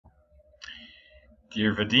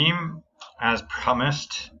Dear Vadim, as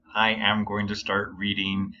promised, I am going to start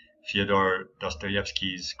reading Fyodor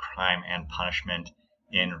Dostoevsky's Crime and Punishment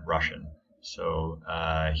in Russian. So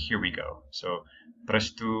here we go. So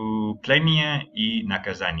 «Преступление и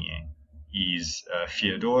наказание» is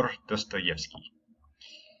Fyodor Dostoevsky.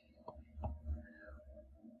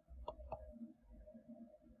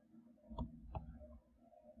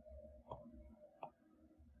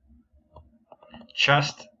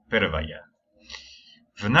 Часть первая.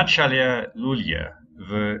 В начале июля,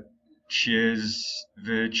 в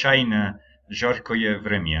чрезвычайно жаркое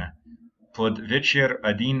время, под вечер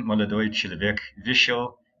один молодой человек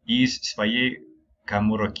вышел из своей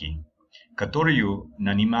каморки, которую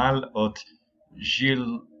нанимал от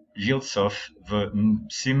жильцов в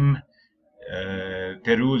всем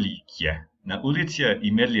переулке, на улице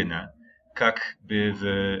и медленно, как бы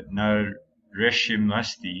в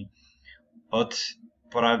решимости,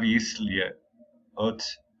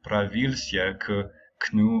 отправился к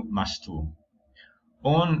мосту.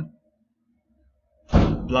 Он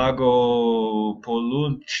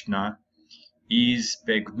благополучно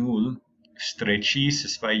избегнул встречи со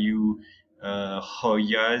своей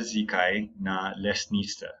хозяйкой на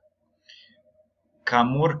лестнице.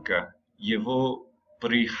 Каморка его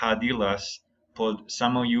приходилась под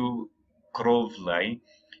самую кровлей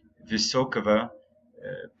высокого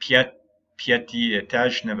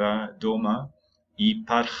пятиэтажного дома и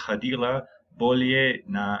подходила более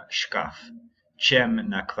на шкаф, чем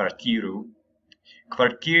на квартиру.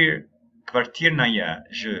 Квартирная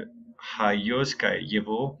же хозяйка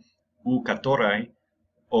его, у которой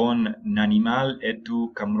он нанимал эту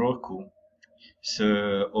каморку с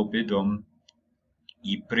обедом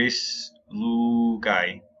и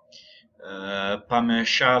прислугой,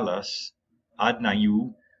 помещалась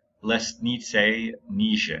одною лестницей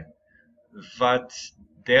ниже, в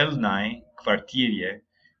отдельной квартире,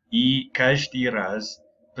 и каждый раз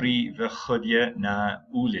при выходе на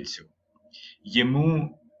улицу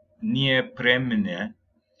ему непременно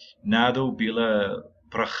надо было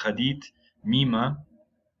проходить мимо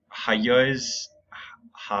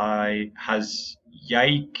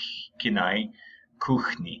хозяйкиной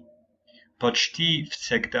кухни, почти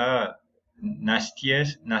всегда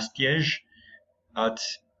настежь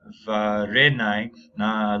отворенной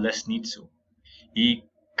на лестницу. И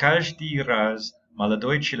каждый раз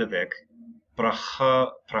молодой человек,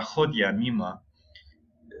 проходя мимо,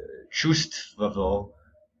 чувствовал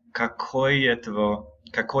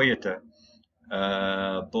какое-то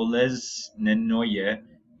болезненное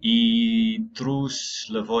и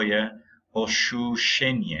трусливое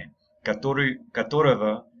ощущение,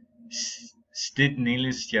 которого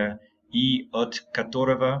стыдился и от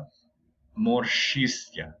которого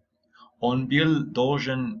морщился. Он был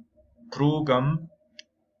должен кругом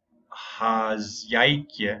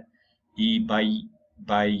хозяйке и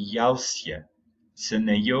боялся с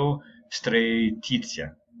нею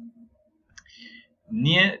встретиться.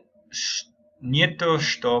 Не то,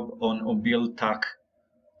 чтобы он был так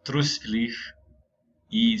труслив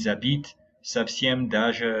и забит, совсем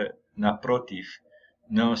даже напротив,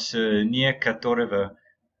 но с некоторого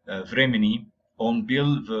времени он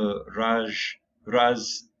был в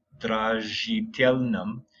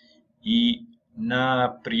раздражительном и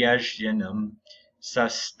напряженном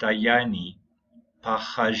состоянии,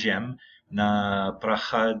 похожем на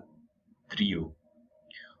проходрию.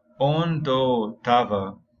 Он до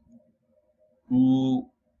того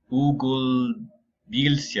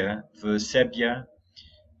углубился в себя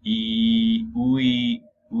и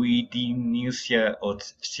уединился от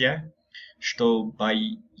всех, что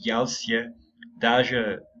боялся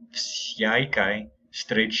даже всякой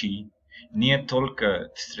встречи, не только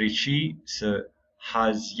встречи с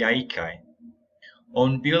хозяйкой.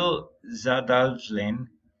 Он был задавлен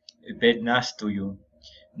бедностью,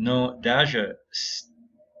 но даже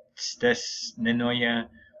стесненное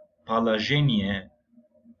положение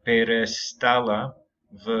перестало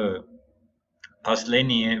в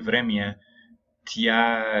последнее время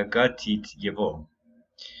тяготить его.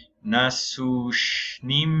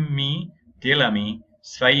 Насущными делами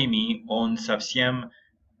своими он совсем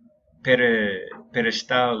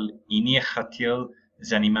перестал и не хотел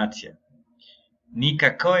заниматься.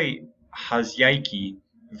 Никакой хозяйки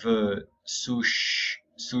в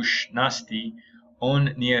сущности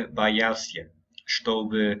он не боялся,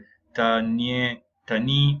 чтобы та не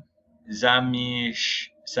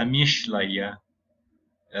замышляя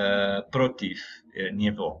против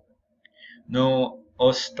него. Но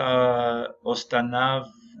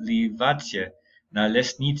останавливаться на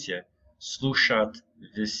лестнице, слушать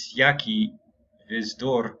всякий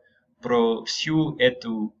вздор про всю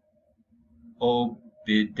эту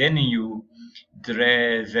обедению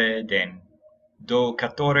древеден, до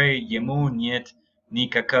которой ему нет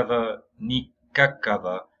никакого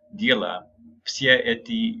дела. Все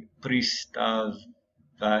эти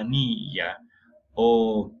приставания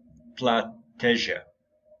о платеже,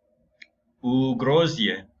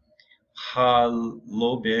 угрозе,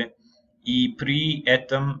 халобе и при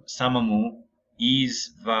этом самому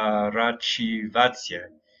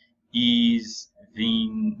изворачиваться,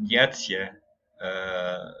 извиняться,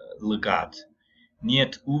 лгать.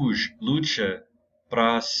 Нет уж лучше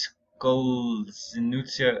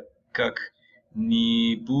проскользнуться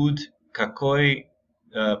как-нибудь какой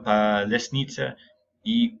по лестнице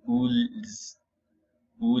и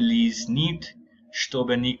улизнуть,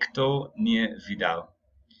 чтобы никто не видал.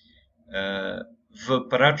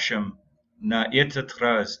 Впрочем, на этот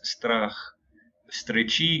раз страх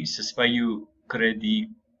встречи со своей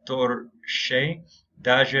кредиторшей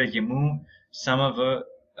даже ему самого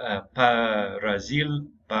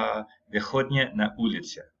поразил по выходе на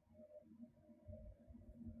улицу.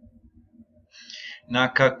 На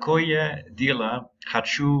какое дело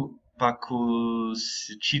хочу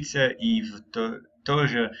покуситься и в то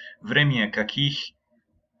же время каких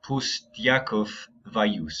пустяков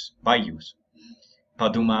боюсь,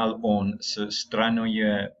 подумал он с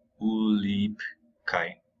странной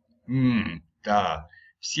улыбкой. Да,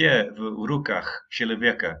 все в руках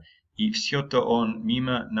человека, и все-то он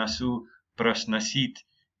мимо носу просносит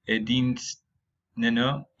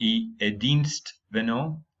единственно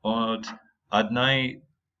от одной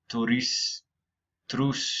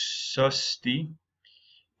трусости.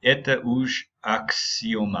 Это уж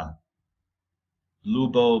аксиома.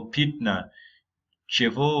 Любопытно,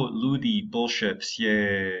 чего люди больше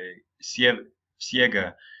всего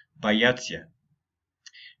боятся.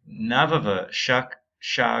 Нового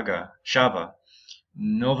шага,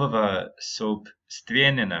 нового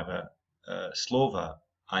собственного слова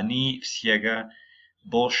они всего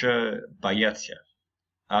больше боятся.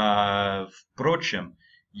 А впрочем,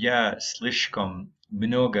 я слишком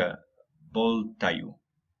много болтаю.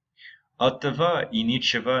 Оттого и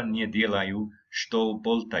ничего не делаю, что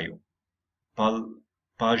болтаю.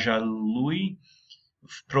 Пожалуй,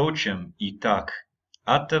 впрочем, и так.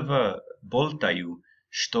 Оттого болтаю,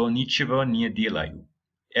 что ничего не делаю.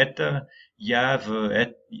 Это я в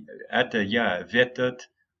этот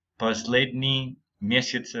последний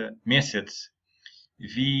месяц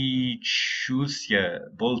выучился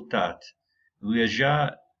болтать,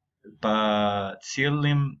 лежа по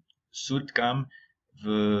целым суткам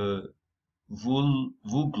в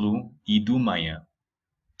углу и думая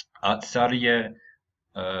о царе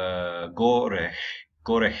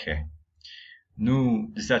Горехе.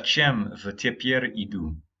 Ну, зачем теперь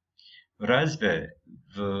иду? Разве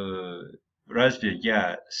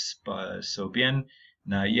я способен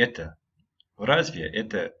на это? Разве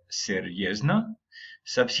это серьезно?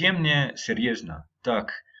 Совсем не серьезно.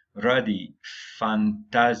 Так, ради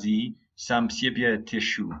фантазии сам себе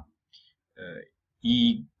тешу.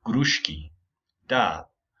 Игрушки. Да,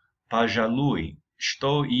 пожалуй,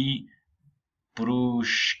 что и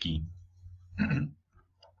пружки.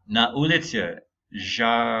 На улице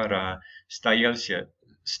жара стоялся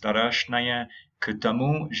страшная, к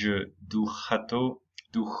тому же духота,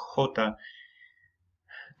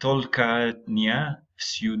 толкотня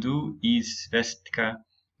всюду, известка,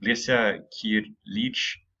 леса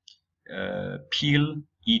кирпич, пил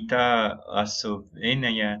и та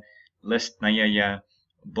особенная лесная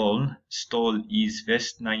боль, столь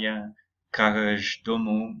известная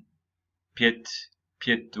каждому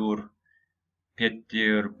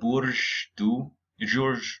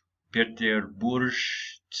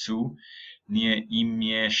петербуржцу, не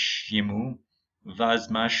имеющему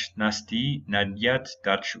возможности нанять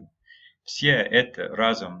дачу. Все это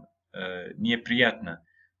разом неприятно,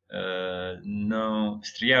 но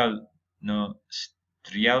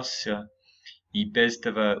стрелялся, и без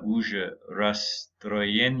того уже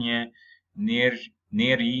расстроение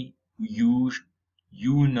нервы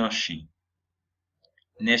юноши.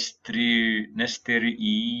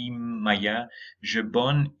 Нестеримая же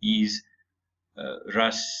бон из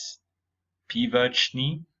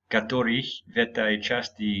распивочни, которых в этой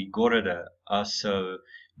части города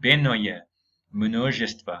особенное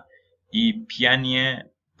множество, и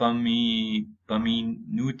пьяне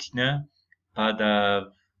поминутно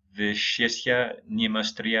подавшееся,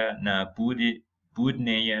 несмотря на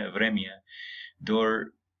буднее время,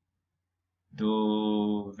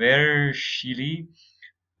 довершили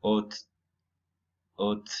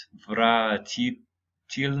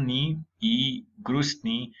отвратительный и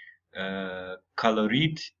грустный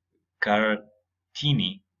колорит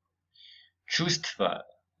картины. чувства,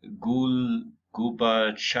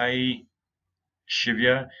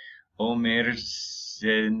 глубочайшего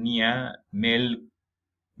омерзения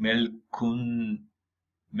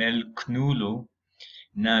мелькнуло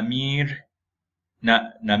на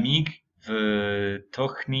миг в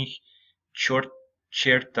тохных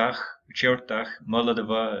чертах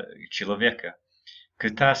молодого человека.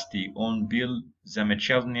 Кстати, он был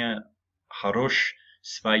замечательно хорош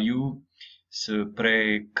свою с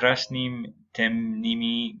прекрасными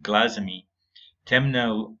темными глазами,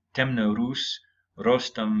 темно-рус,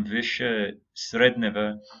 ростом выше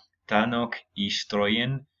среднего, тонок и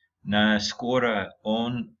строен, наскоро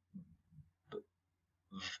он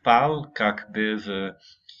впал как бы в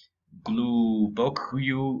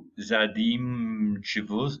глубокую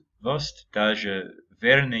задумчивость, даже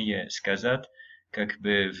вернее сказать, как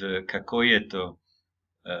бы в какое-то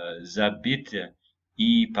забытие,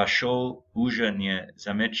 и пошел, уже не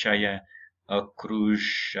замечая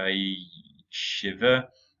окружающего,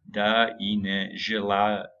 да и не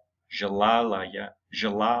желал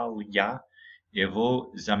я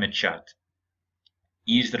его замечать.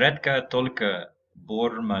 Изредка только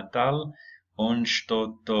бормотал он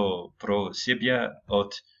что-то про себя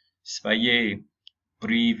от своей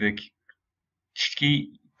привычки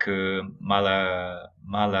к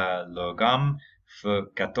монологам, в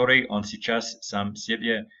которой он сейчас сам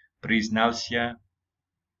себе признался.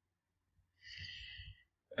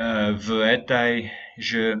 В этой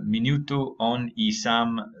же минуту он и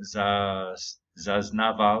сам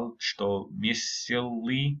зазнавал, что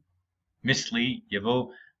мысли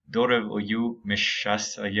его дорогою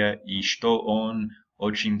мешая, и что он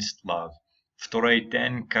очень слаб. Второй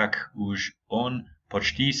день, как уж он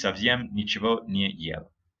почти совсем ничего не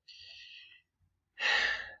ел.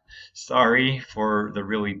 Sorry for the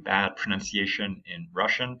really bad pronunciation in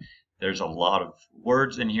Russian. There's a lot of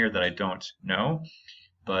words in here that I don't know,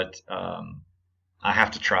 but I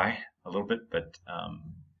have to try a little bit. But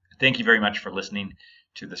thank you very much for listening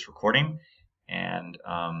to this recording, and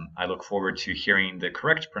I look forward to hearing the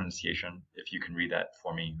correct pronunciation if you can read that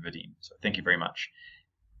for me, Vadim. So thank you very much.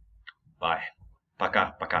 Bye.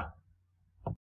 Пока.